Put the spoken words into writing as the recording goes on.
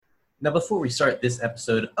Now, before we start this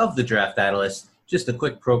episode of The Draft Analyst, just a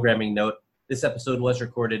quick programming note. This episode was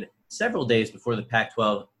recorded several days before the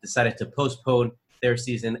Pac-12 decided to postpone their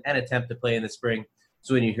season and attempt to play in the spring.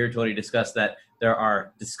 So when you hear Tony discuss that there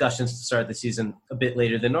are discussions to start the season a bit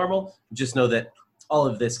later than normal, just know that all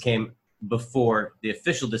of this came before the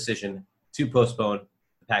official decision to postpone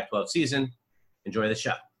the Pac-12 season. Enjoy the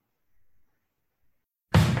show.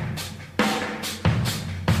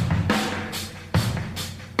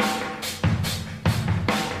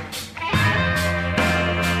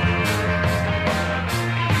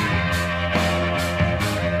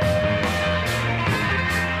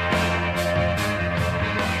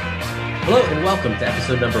 Hello and welcome to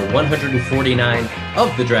episode number 149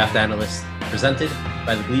 of The Draft Analyst, presented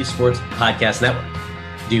by the Believe Sports Podcast Network.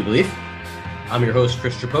 Do you believe? I'm your host,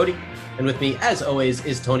 Chris Tripodi, and with me, as always,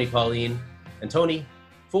 is Tony Pauline. And Tony,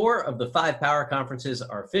 4 of the 5 power conferences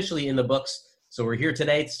are officially in the books, so we're here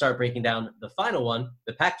today to start breaking down the final one,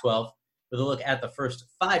 the Pac-12, with a look at the first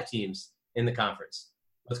 5 teams in the conference.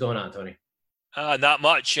 What's going on, Tony? Not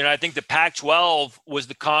much. I think the Pac-12 was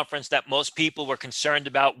the conference that most people were concerned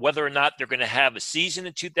about whether or not they're going to have a season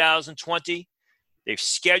in 2020. They've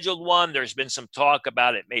scheduled one. There's been some talk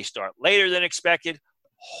about it may start later than expected.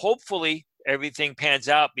 Hopefully everything pans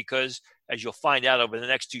out because, as you'll find out over the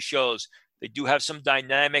next 2 shows, they do have some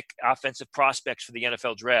dynamic offensive prospects for the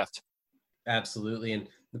NFL draft. Absolutely. And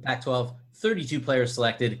the Pac-12, 32 players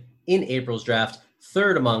selected in April's draft,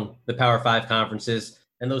 third among the Power 5 conferences.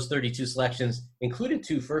 And those 32 selections included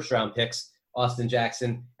 2 first-round picks, Austin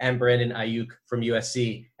Jackson and Brandon Aiyuk from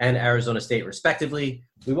USC and Arizona State, respectively.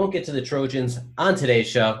 We won't get to the Trojans on today's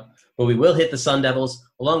show, but we will hit the Sun Devils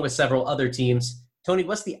along with several other teams. Tony,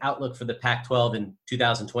 what's the outlook for the Pac-12 in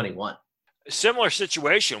 2021? A similar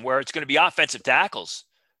situation where it's going to be offensive tackles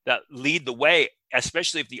that lead the way,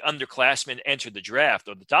 especially if the underclassmen enter the draft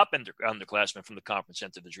or the top underclassmen from the conference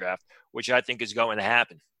enter the draft, which I think is going to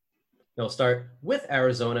happen. They'll start with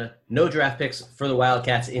Arizona. No draft picks for the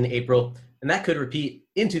Wildcats in April, and that could repeat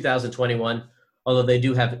in 2021, although they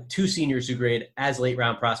do have 2 seniors who grade as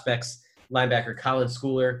late-round prospects. Linebacker Colin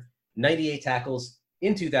Schooler, 98 tackles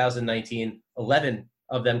in 2019, 11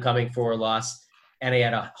 of them coming for a loss, and he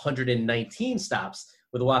had 119 stops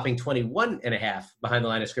with a whopping 21.5 behind the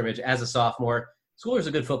line of scrimmage as a sophomore. Schooler's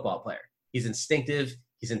a good football player. He's instinctive,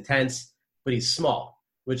 he's intense, but he's small,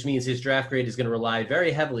 which means his draft grade is going to rely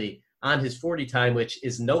very heavily on his 40 time, which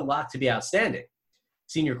is no lock to be outstanding.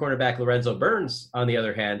 Senior cornerback Lorenzo Burns, on the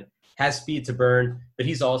other hand, has speed to burn, but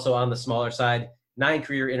he's also on the smaller side. 9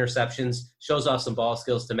 career interceptions, shows off some ball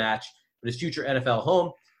skills to match, but his future NFL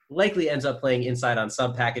home likely ends up playing inside on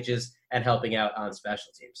some packages and helping out on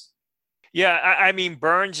special teams. Yeah, I mean,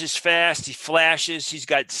 Burns is fast. He flashes. He's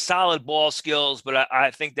got solid ball skills, but I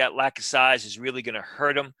think that lack of size is really going to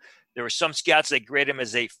hurt him. There were some scouts that grade him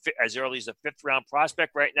as early as a 5th-round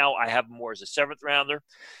prospect. Right now, I have him more as a 7th-rounder.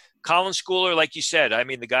 Colin Schooler, like you said, I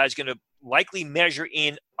mean, the guy's going to likely measure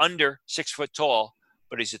in under 6 foot tall,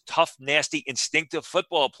 but he's a tough, nasty, instinctive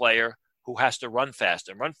football player who has to run fast.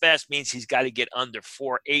 And run fast means he's got to get under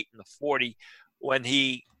 4.8 in the 40 when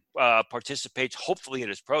he participates, hopefully, at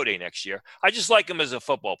his pro day next year. I just like him as a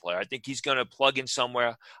football player. I think he's going to plug in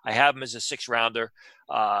somewhere. I have him as a 6th-rounder.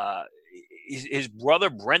 His brother,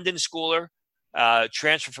 Brendan Schooler,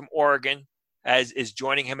 transferred from Oregon, is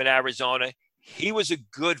joining him in Arizona. He was a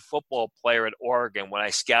good football player at Oregon when I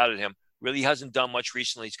scouted him. Really hasn't done much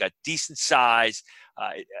recently. He's got decent size,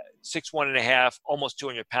 6'1.5", almost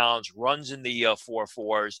 200 pounds, runs in the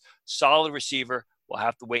 4.4s, solid receiver. We'll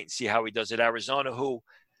have to wait and see how he does at Arizona, who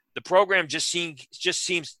the program just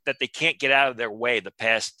seems that they can't get out of their way the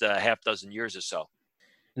past half dozen years or so.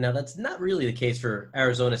 Now, that's not really the case for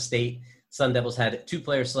Arizona State. Sun Devils had 2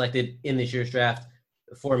 players selected in this year's draft,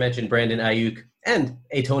 aforementioned Brandon Aiyuk and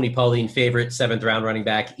a Tony Pauline favorite, 7th-round running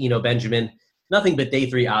back, Eno Benjamin. Nothing but day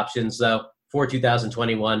 3 options, though, for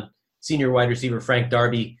 2021. Senior wide receiver Frank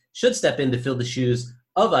Darby should step in to fill the shoes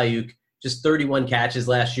of Aiyuk. Just 31 catches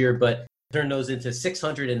last year, but turned those into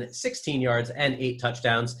 616 yards and 8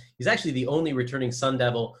 touchdowns. He's actually the only returning Sun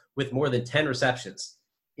Devil with more than 10 receptions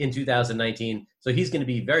in 2019. So he's going to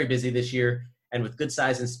be very busy this year, and with good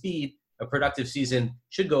size and speed, a productive season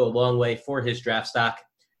should go a long way for his draft stock.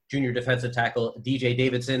 Junior defensive tackle DJ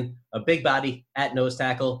Davidson, a big body at nose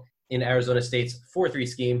tackle in Arizona State's 4-3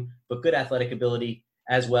 scheme, but good athletic ability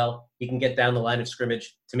as well. He can get down the line of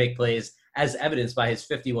scrimmage to make plays, as evidenced by his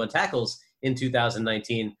 51 tackles in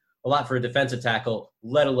 2019. A lot for a defensive tackle,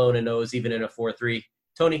 let alone a nose, even in a 4-3.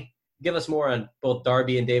 Tony, give us more on both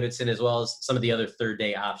Darby and Davidson, as well as some of the other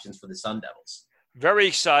third-day options for the Sun Devils. Very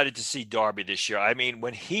excited to see Darby this year. I mean,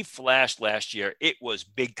 when he flashed last year, it was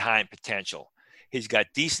big time potential. He's got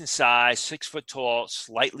decent size, 6 foot tall,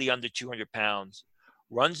 slightly under 200 pounds,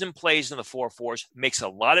 runs and plays in the 4.4s, makes a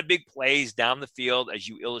lot of big plays down the field, as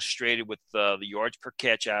you illustrated with the yards per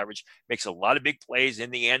catch average, makes a lot of big plays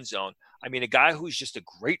in the end zone. I mean, a guy who's just a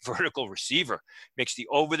great vertical receiver, makes the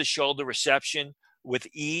over the shoulder reception with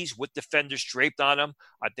ease, with defenders draped on him.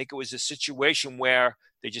 I think it was a situation where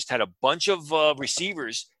they just had a bunch of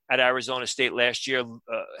receivers at Arizona State last year,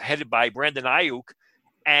 headed by Brandon Ayuk,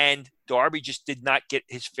 and Darby just did not get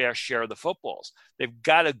his fair share of the footballs. They've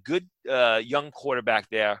got a good young quarterback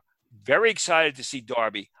there. Very excited to see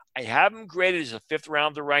Darby. I have him graded as a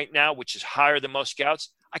 5th-rounder right now, which is higher than most scouts.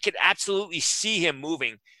 I could absolutely see him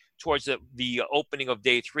moving towards the opening of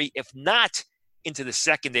day 3, if not into the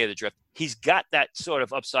second day of the draft. He's got that sort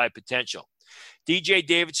of upside potential. DJ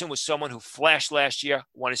Davidson was someone who flashed last year.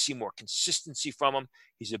 Want to see more consistency from him.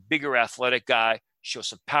 He's a bigger athletic guy, shows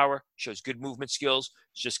some power, shows good movement skills.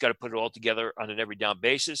 He's just got to put it all together on an every down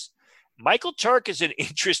basis. Michael Turk is an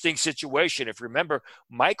interesting situation. If you remember,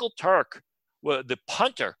 Michael Turk, well, the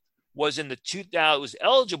punter, was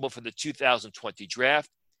eligible for the 2020 draft.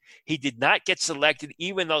 He did not get selected,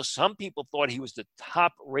 even though some people thought he was the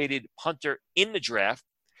top-rated punter in the draft.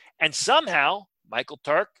 And somehow, Michael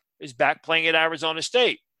Turk is back playing at Arizona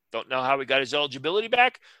State. Don't know how he got his eligibility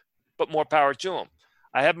back, but more power to him.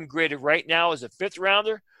 I have him graded right now as a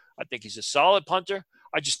 5th-rounder. I think he's a solid punter.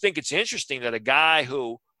 I just think it's interesting that a guy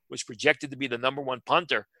who was projected to be the number 1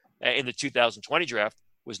 punter in the 2020 draft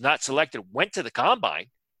was not selected, went to the combine,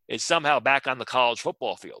 is somehow back on the college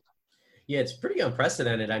football field. Yeah, it's pretty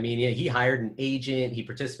unprecedented. I mean, he hired an agent. He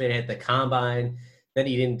participated at the combine. Then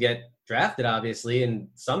he didn't get drafted, obviously, and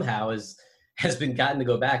somehow has been gotten to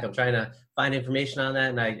go back. I'm trying to find information on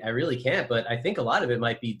that, and I really can't. But I think a lot of it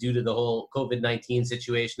might be due to the whole COVID-19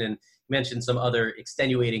 situation, and you mentioned some other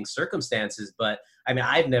extenuating circumstances. But, I mean,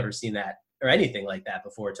 I've never seen that or anything like that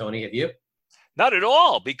before. Tony, have you? Not at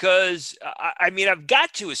all, because, I mean, I've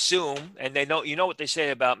got to assume, and you know what they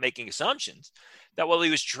say about making assumptions, that while he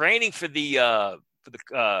was training for the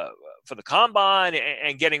combine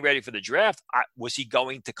and getting ready for the draft, was he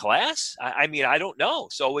going to class? I mean, I don't know.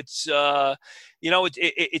 So it's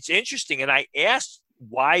it's interesting. And I asked,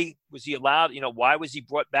 why was he allowed? Why was he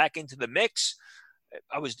brought back into the mix?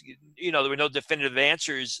 There were no definitive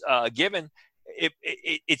answers given.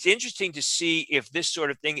 It's interesting to see if this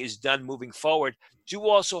sort of thing is done moving forward. Do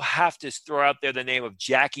also have to throw out there the name of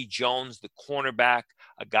Jackie Jones, the cornerback,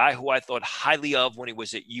 a guy who I thought highly of when he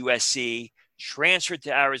was at USC, transferred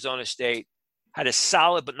to Arizona State, had a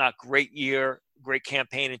solid but not great year, great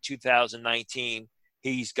campaign in 2019.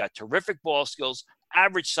 He's got terrific ball skills,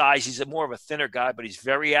 average size. He's more of a thinner guy, but he's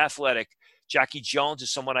very athletic. Jackie Jones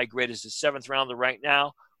is someone I grade as the 7th-rounder right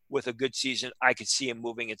now. With a good season, I could see him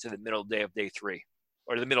moving into the middle of day 3,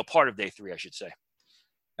 or the middle part of day 3, I should say.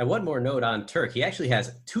 And one more note on Turk. He actually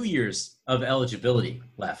has 2 years of eligibility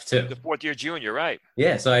left, too. The 4th-year junior, right.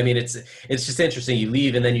 Yeah, so, I mean, it's just interesting. You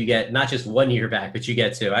leave, and then you get not just 1 year back, but you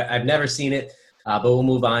get 2. I've never seen it, but we'll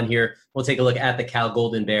move on here. We'll take a look at the Cal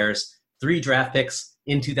Golden Bears. 3 draft picks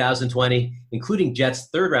in 2020, including Jets'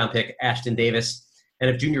 3rd-round pick, Ashton Davis. And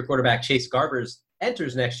if junior quarterback Chase Garbers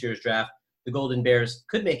enters next year's draft, the Golden Bears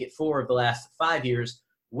could make it 4 of the last 5 years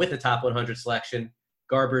with a top 100 selection.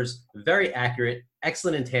 Garbers, very accurate,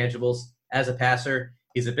 excellent intangibles. As a passer,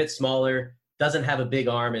 he's a bit smaller, doesn't have a big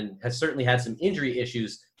arm, and has certainly had some injury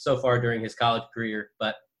issues so far during his college career,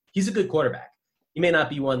 but he's a good quarterback. He may not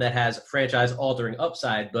be one that has franchise-altering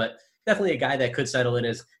upside, but definitely a guy that could settle in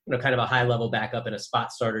as kind of a high-level backup and a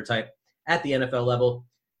spot starter type at the NFL level.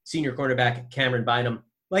 Senior cornerback Cameron Bynum,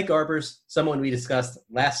 like Garbers, someone we discussed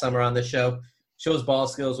last summer on this show, shows ball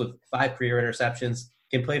skills with 5 career interceptions,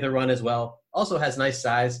 can play the run as well, also has nice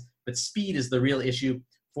size, but speed is the real issue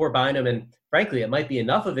for Bynum, and frankly, it might be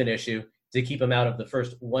enough of an issue to keep him out of the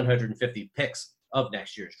first 150 picks of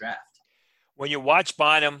next year's draft. When you watch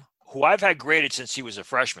Bynum, who I've had graded since he was a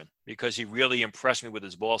freshman because he really impressed me with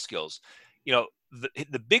his ball skills,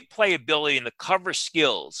 the big playability and the cover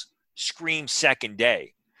skills scream second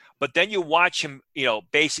day. But then you watch him,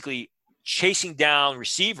 basically chasing down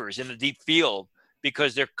receivers in the deep field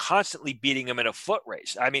because they're constantly beating him in a foot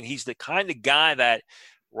race. I mean, he's the kind of guy that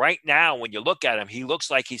right now, when you look at him, he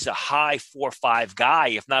looks like he's a high 4'5" guy,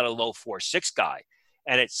 if not a low 4'6" guy.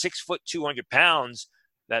 And at 6 foot, 200 pounds,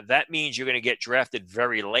 that means you're going to get drafted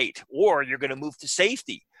very late, or you're going to move to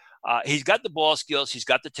safety. He's got the ball skills. He's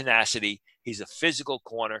got the tenacity. He's a physical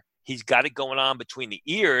corner. He's got it going on between the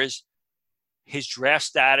ears. His draft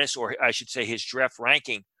status, or I should say his draft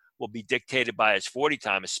ranking, will be dictated by his 40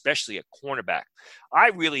 time, especially at cornerback. I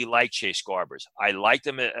really like Chase Garbers. I liked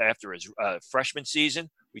him after his freshman season.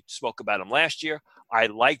 We spoke about him last year. I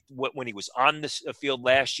liked when he was on the field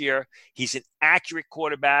last year. He's an accurate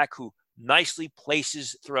quarterback who nicely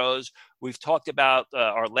places throws. We've talked about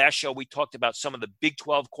our last show. We talked about some of the Big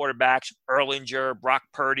 12 quarterbacks, Erlinger, Brock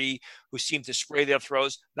Purdy, who seem to spray their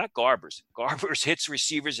throws. Not Garbers. Garbers hits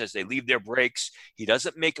receivers as they leave their breaks. He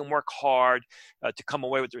doesn't make them work hard to come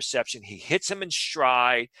away with the reception. He hits them in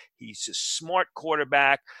stride. He's a smart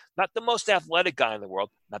quarterback. Not the most athletic guy in the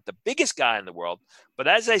world, not the biggest guy in the world. But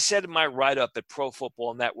as I said in my write-up at Pro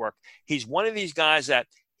Football Network, he's one of these guys that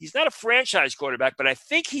he's not a franchise quarterback, but I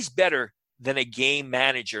think he's better than a game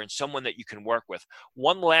manager and someone that you can work with.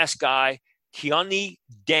 One last guy, Keone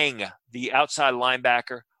Deng, the outside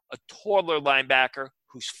linebacker, a taller linebacker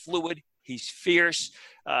who's fluid. He's fierce,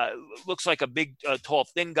 looks like a big, tall,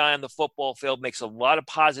 thin guy on the football field, makes a lot of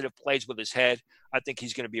positive plays with his head. I think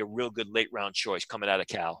he's going to be a real good late-round choice coming out of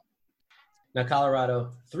Cal. Now,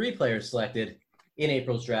 Colorado, 3 players selected in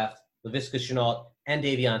April's draft. Laviska Shenault and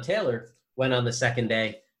Davion Taylor went on the second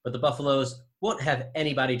day, but the Buffaloes won't have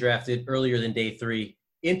anybody drafted earlier than day 3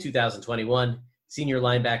 in 2021. Senior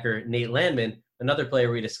linebacker Nate Landman, another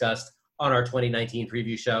player we discussed on our 2019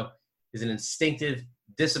 preview show, is an instinctive,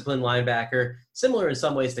 disciplined linebacker, similar in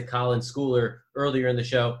some ways to Colin Schooler earlier in the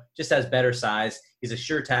show, just has better size. He's a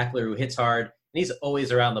sure tackler who hits hard, and he's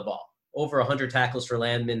always around the ball. Over 100 tackles for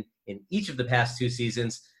Landman in each of the past 2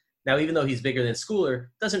 seasons. Now, even though he's bigger than Schooler,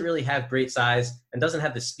 doesn't really have great size and doesn't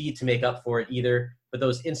have the speed to make up for it either. But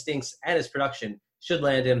those instincts and his production should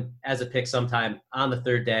land him as a pick sometime on the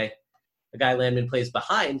 3rd day. The guy Landman plays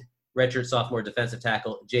behind redshirt sophomore defensive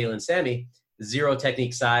tackle Jalen Sammy. 0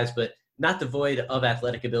 technique size, but not devoid of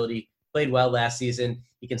athletic ability. Played well last season.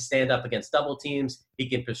 He can stand up against double teams. He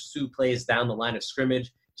can pursue plays down the line of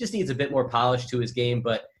scrimmage. Just needs a bit more polish to his game,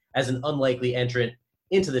 but as an unlikely entrant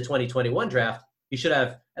into the 2021 draft, he should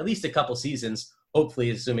have at least a couple seasons, hopefully,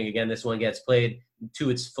 assuming, again, this one gets played to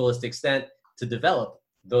its fullest extent, to develop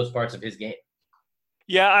those parts of his game.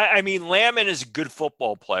 Yeah, I mean, Landman is a good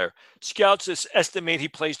football player. Scouts estimate he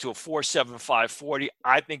plays to a 4.75 40.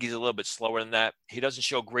 I think he's a little bit slower than that. He doesn't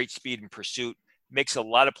show great speed in pursuit, makes a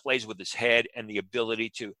lot of plays with his head and the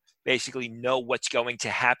ability to basically know what's going to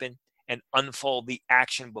happen and unfold the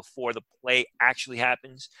action before the play actually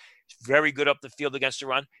happens. He's very good up the field against the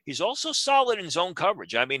run. He's also solid in zone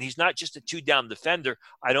coverage. I mean, he's not just a 2-down defender.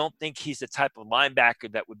 I don't think he's the type of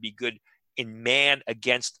linebacker that would be good in man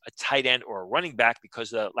against a tight end or a running back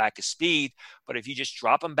because of the lack of speed. But if you just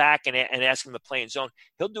drop him back and ask him to play in zone,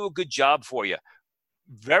 he'll do a good job for you.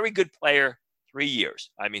 Very good player, 3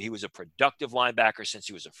 years. I mean, he was a productive linebacker since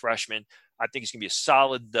he was a freshman. I think he's going to be a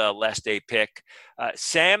solid last day pick.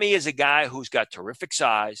 Sammy is a guy who's got terrific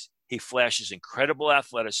size. He flashes incredible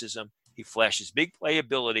athleticism. He flashes big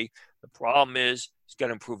playability. The problem is he's got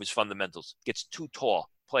to improve his fundamentals. Gets too tall,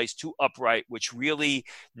 plays too upright, which really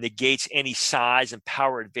negates any size and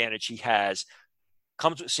power advantage he has.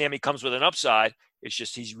 Sammy comes with an upside. It's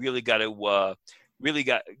just he's really got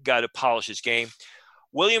to polish his game.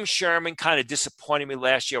 William Sherman kind of disappointed me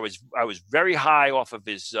last year. I was very high off of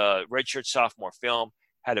his redshirt sophomore film.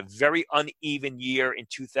 Had a very uneven year in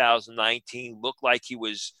 2019. Looked like he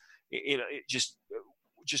was, just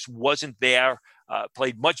wasn't there.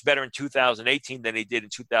 Played much better in 2018 than he did in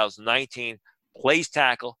 2019. Plays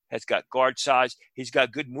tackle, has got guard size. He's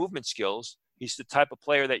got good movement skills. He's the type of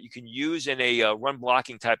player that you can use in a run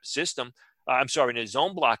blocking type of system. In a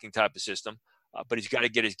zone blocking type of system. But he's got to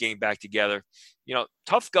get his game back together.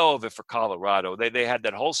 Tough go of it for Colorado. They had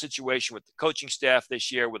that whole situation with the coaching staff this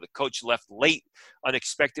year where the coach left late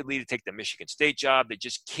unexpectedly to take the Michigan State job. They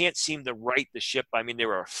just can't seem to right the ship. I mean, they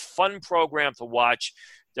were a fun program to watch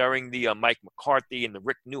during the Mike McCarthy and the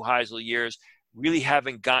Rick Neuheisel years. Really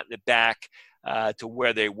haven't gotten it back to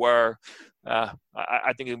where they were.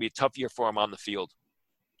 I think it'll be a tough year for them on the field.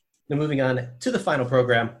 Now moving on to the final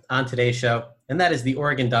program on today's show, and that is the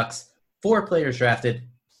Oregon Ducks. 4 players drafted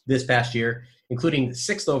this past year, including the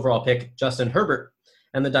 6th overall pick, Justin Herbert.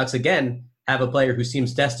 And the Ducks, again, have a player who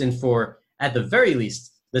seems destined for, at the very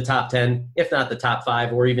least, the top 10, if not the top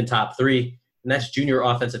 5 or even top 3. And that's junior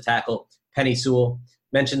offensive tackle Penei Sewell,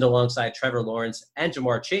 mentioned alongside Trevor Lawrence and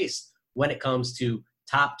Jamar Chase when it comes to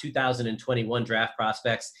top 2021 draft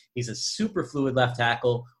prospects. He's a super fluid left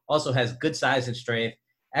tackle, also has good size and strength,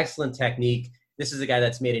 excellent technique. This is a guy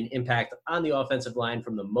that's made an impact on the offensive line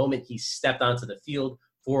from the moment he stepped onto the field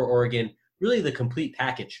for Oregon. Really the complete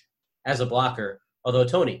package as a blocker. Although,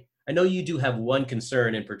 Tony, I know you do have one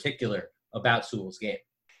concern in particular about Sewell's game.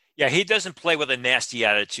 Yeah, he doesn't play with a nasty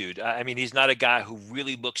attitude. I mean, he's not a guy who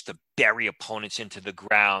really looks to bury opponents into the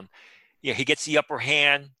ground. Yeah, he gets the upper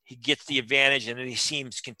hand, he gets the advantage, and then he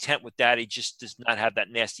seems content with that. He just does not have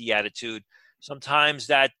that nasty attitude. Sometimes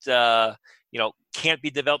that can't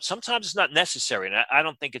be developed. Sometimes it's not necessary, and I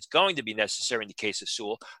don't think it's going to be necessary in the case of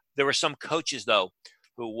Sewell. There are some coaches though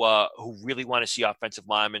who really want to see offensive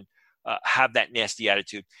linemen have that nasty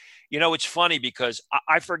attitude. It's funny because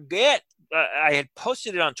I forget. I had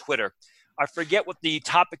posted it on Twitter. I forget what the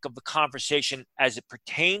topic of the conversation as it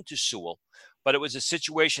pertained to Sewell, but it was a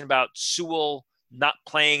situation about Sewell not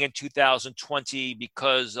playing in 2020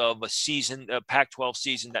 because of a Pac-12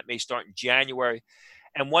 season that may start in January.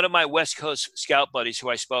 And one of my West Coast scout buddies who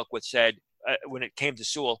I spoke with said, when it came to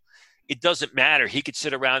Sewell, it doesn't matter. He could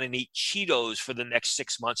sit around and eat Cheetos for the next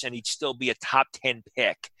 6 months and he'd still be a top 10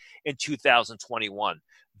 pick in 2021.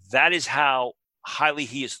 That is how highly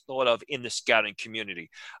he is thought of in the scouting community.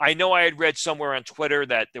 I know I had read somewhere on Twitter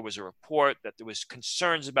that there was a report that there was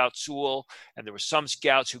concerns about Sewell, and there were some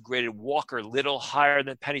scouts who graded Walker Little higher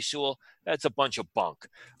than Penei Sewell. That's a bunch of bunk.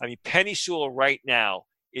 I mean, Penei Sewell right now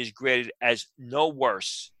is graded as no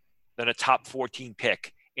worse than a top 14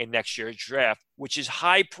 pick in next year's draft, which is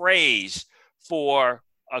high praise for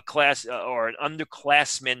a class or an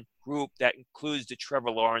underclassman group that includes the Trevor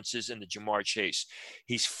Lawrences and the Jamar Chase.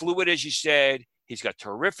 He's fluid, as you said. He's got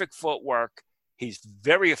terrific footwork. He's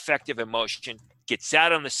very effective in motion, gets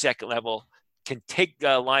out on the second level, can take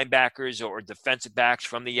linebackers or defensive backs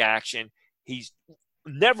from the action. He's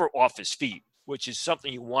never off his feet, which is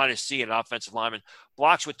something you want to see in an offensive lineman.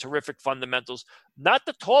 Blocks with terrific fundamentals. Not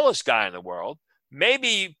the tallest guy in the world.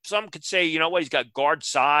 Maybe some could say, he's got guard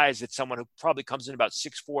size. It's someone who probably comes in about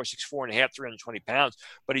 6'4", 6'4 and a half, 320 pounds,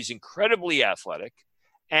 but he's incredibly athletic.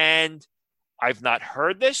 And I've not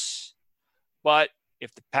heard this, but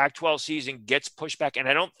if the Pac-12 season gets pushed back, and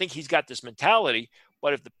I don't think he's got this mentality,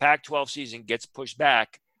 but if the Pac-12 season gets pushed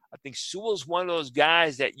back, I think Sewell's one of those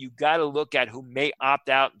guys that you got to look at who may opt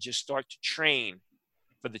out and just start to train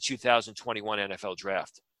for the 2021 NFL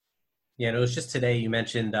draft. Yeah, and it was just today you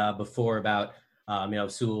mentioned before about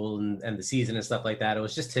Sewell and the season and stuff like that. It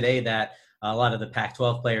was just today that a lot of the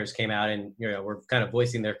Pac-12 players came out and were kind of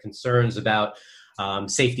voicing their concerns about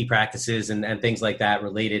safety practices and things like that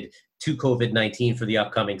related to COVID-19 for the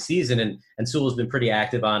upcoming season. And Sewell's been pretty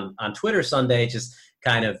active on Twitter Sunday, just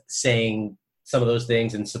kind of saying some of those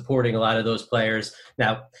things and supporting a lot of those players.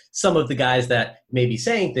 Now, some of the guys that may be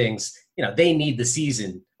saying things, they need the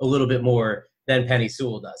season a little bit more than Penei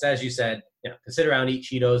Sewell does. As you said, can sit around, eat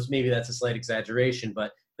Cheetos. Maybe that's a slight exaggeration,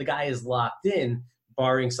 but the guy is locked in,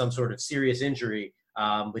 barring some sort of serious injury,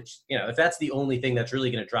 which, if that's the only thing that's really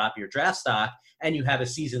going to drop your draft stock, and you have a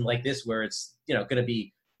season like this where it's, going to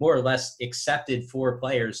be more or less accepted for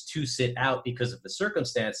players to sit out because of the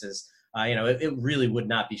circumstances, it really would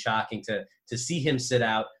not be shocking to see him sit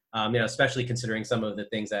out, especially considering some of the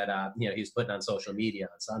things that, he was putting on social media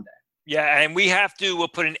on Sunday. Yeah, and we have to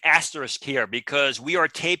put an asterisk here because we are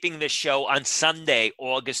taping this show on Sunday,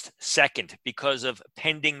 August 2nd, because of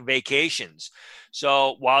pending vacations.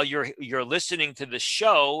 So while you're listening to the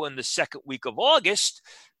show in the second week of August,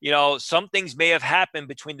 some things may have happened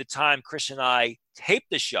between the time Chris and I tape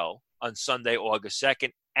the show on Sunday, August 2nd,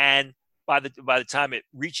 and by the time it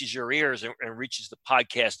reaches your ears and reaches the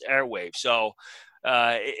podcast airwave. So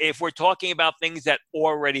if we're talking about things that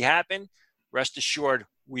already happened, rest assured,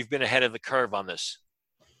 we've been ahead of the curve on this.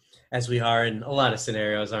 As we are in a lot of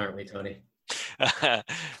scenarios, aren't we, Tony?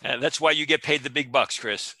 That's why you get paid the big bucks,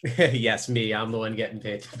 Chris. Yes, me. I'm the one getting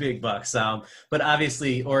paid the big bucks. But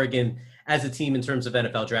obviously, Oregon, as a team in terms of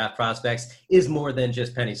NFL draft prospects, is more than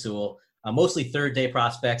just Penei Sewell. Mostly third-day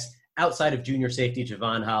prospects outside of junior safety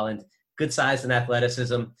Javon Holland. Good size and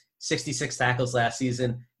athleticism, 66 tackles last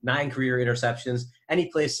season, 9 career interceptions, and he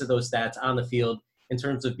plays to those stats on the field in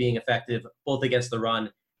terms of being effective both against the run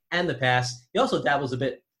and the pass. He also dabbles a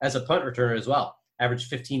bit as a punt returner as well. Averaged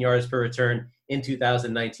 15 yards per return in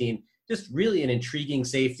 2019. Just really an intriguing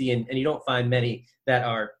safety, and you don't find many that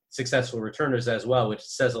are successful returners as well, which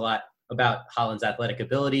says a lot about Holland's athletic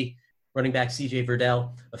ability. Running back C.J.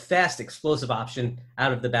 Verdell, a fast, explosive option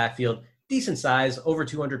out of the backfield. Decent size, over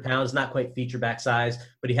 200 pounds, not quite feature back size,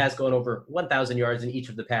 but he has gone over 1,000 yards in each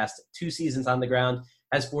of the past 2 seasons on the ground.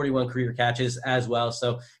 Has 41 career catches as well.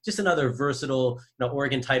 So just another versatile,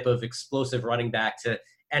 Oregon type of explosive running back to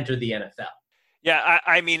enter the NFL. Yeah,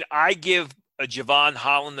 I mean, I give Javon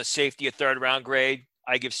Holland, the safety, a 3rd-round grade.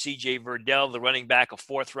 I give C.J. Verdell, the running back, a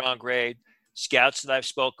 4th-round grade. Scouts that I've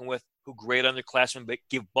spoken with who grade underclassmen, but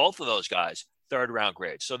give both of those guys third-round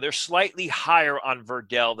grade. So they're slightly higher on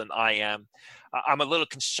Verdell than I am. I'm a little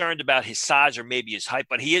concerned about his size or maybe his height,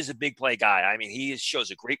 but he is a big play guy. I mean, shows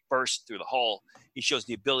a great burst through the hole. He shows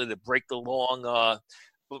the ability to break the long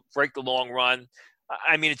run.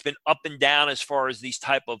 I mean, it's been up and down as far as these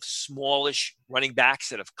type of smallish running backs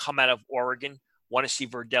that have come out of Oregon. Want to see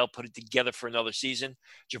Verdell put it together for another season.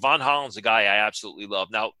 Jevon Holland's a guy I absolutely love.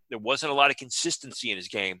 Now, there wasn't a lot of consistency in his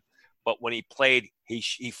game, but when he played,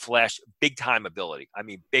 he flashed big-time ability. I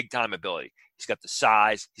mean, big-time ability. He's got the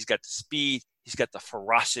size. He's got the speed. He's got the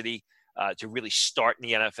ferocity to really start in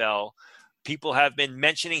the NFL. People have been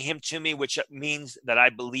mentioning him to me, which means that I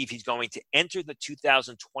believe he's going to enter the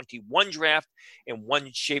 2021 draft in one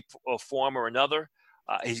shape or form or another.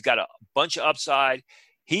 He's got a bunch of upside.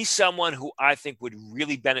 He's someone who I think would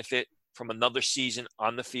really benefit from another season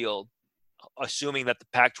on the field, assuming that the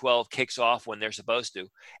Pac-12 kicks off when they're supposed to,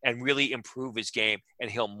 and really improve his game, and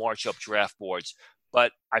he'll march up draft boards.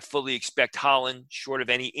 But I fully expect Holland, short of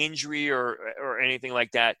any injury or anything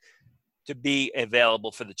like that, to be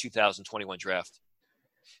available for the 2021 draft.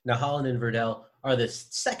 Now, Holland and Verdell are the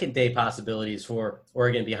second-day possibilities for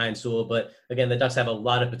Oregon behind Sewell, but again, the Ducks have a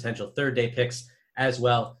lot of potential third-day picks as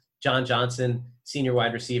well. John Johnson, senior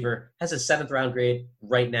wide receiver, has a 7th-round grade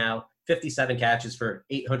right now, 57 catches for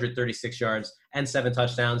 836 yards and 7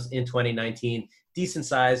 touchdowns in 2019. Decent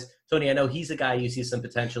size. Tony, I know he's a guy you see some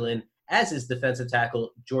potential in, as is defensive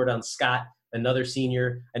tackle Jordan Scott, another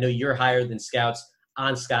senior. I know you're higher than scouts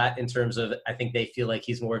on Scott in terms of, I think they feel like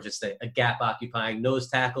he's more just a gap-occupying nose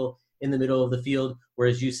tackle in the middle of the field,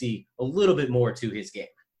 whereas you see a little bit more to his game.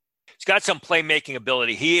 He's got some playmaking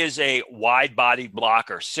ability. He is a wide-bodied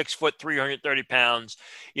blocker, 6 foot, 330 pounds.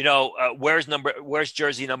 You know, where's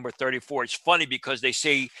jersey number 34? It's funny because they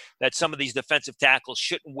say that some of these defensive tackles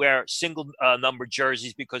shouldn't wear single number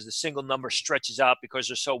jerseys because the single number stretches out because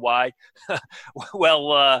they're so wide.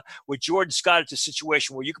 Well, with Jordan Scott, it's a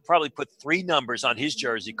situation where you could probably put 3 numbers on his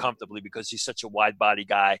jersey comfortably because he's such a wide-body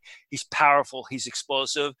guy. He's powerful. He's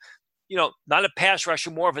explosive. You know, not a pass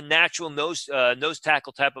rusher, more of a natural nose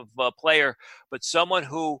tackle type of player, but someone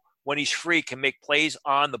who, when he's free, can make plays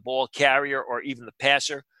on the ball carrier or even the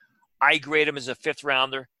passer. I grade him as a 5th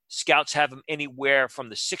rounder. Scouts have him anywhere from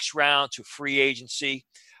the 6th round to free agency.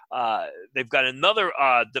 They've got another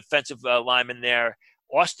defensive lineman there,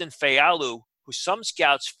 Austin Fayalu, who some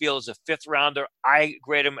scouts feel is a 5th rounder. I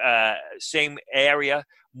grade him same area,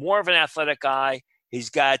 more of an athletic guy. He's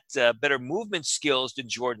got better movement skills than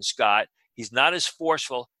Jordan Scott. He's not as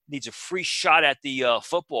forceful, needs a free shot at the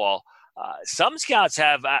football. Some scouts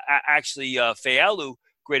have actually Fayalu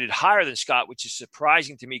graded higher than Scott, which is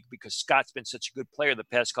surprising to me because Scott's been such a good player the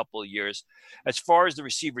past couple of years. As far as the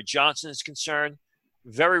receiver Johnson is concerned,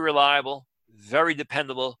 very reliable, very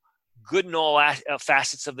dependable, good in all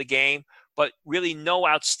facets of the game, but really no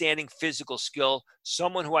outstanding physical skill.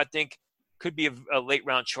 Someone who I think could be a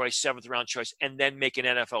late-round choice, 7th-round choice, and then make an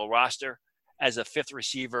NFL roster as a 5th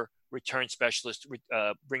receiver, return specialist,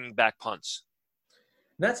 bringing back punts.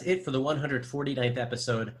 That's it for the 149th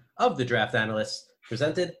episode of The Draft Analysts,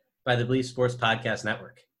 presented by the Believe Sports Podcast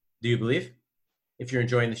Network. Do you believe? If you're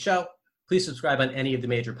enjoying the show, please subscribe on any of the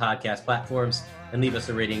major podcast platforms and leave us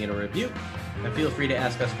a rating and a review. And feel free to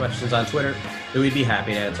ask us questions on Twitter that we'd be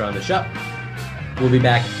happy to answer on the show. We'll be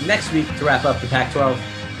back next week to wrap up the Pac-12.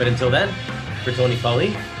 But until then, for Tony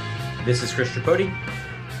Pauline, this is Chris Tripodi.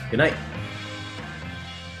 Good night.